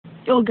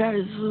Yo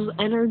guys, this is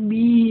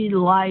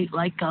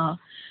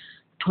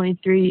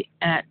NRB23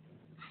 at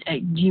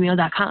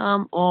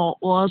gmail.com. Or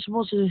I was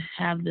supposed to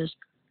have this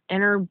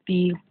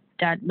NRB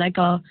that like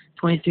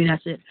 23.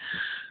 That's it.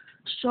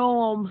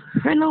 So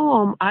right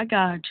now I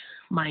got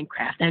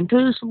Minecraft, and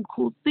there's some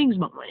cool things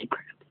about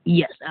Minecraft.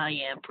 Yes, I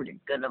am pretty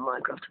good at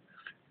Minecraft.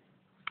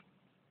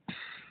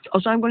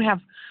 Also, I'm gonna have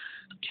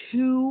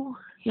two,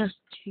 yes,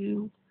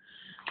 two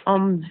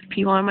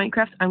people on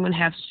Minecraft. I'm gonna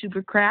have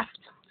Supercraft,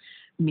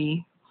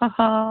 me,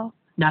 haha,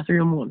 not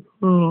 3-1.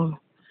 Oh.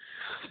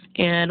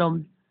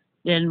 And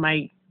then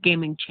my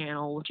gaming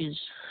channel, which is,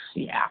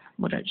 yeah,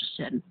 what I just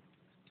said.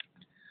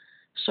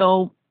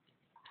 So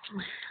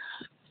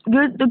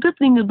the good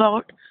thing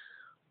about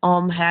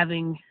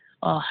having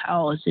a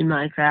house in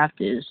Minecraft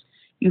is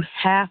you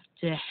have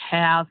to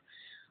have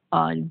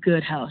a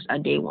good house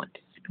on day one.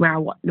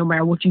 No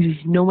matter what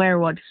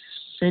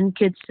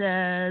SynKit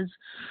says,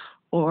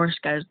 or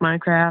Sky's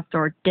Minecraft,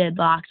 or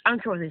Deadlocks. I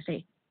don't care what they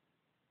say.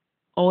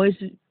 Always,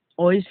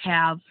 always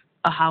have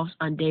a house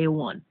on day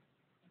one.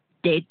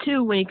 Day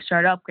two, when you can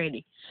start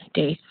upgrading.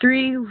 Day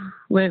three,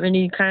 when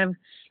you kind of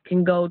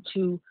can go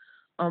to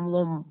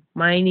little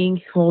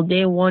mining. Well,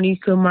 day one you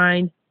could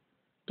mine.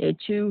 Day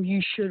two,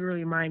 you should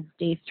really mine.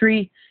 Day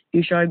three,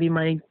 you should already be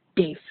mining.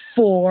 Day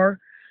four,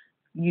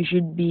 you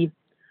should be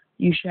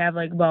you should have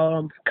like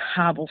about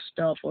cobble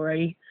stuff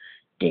already.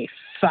 Day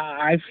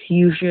five,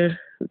 you should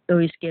at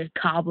least get a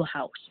cobble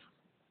house.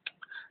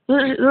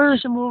 There are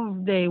some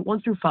of day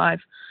 1 through 5.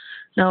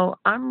 Now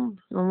I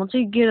want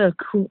to get a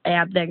cool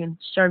app that I can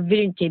start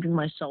videotaping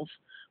myself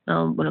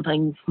when I'm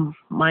playing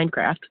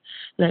Minecraft,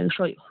 and I can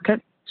show you.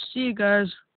 Okay, see you guys.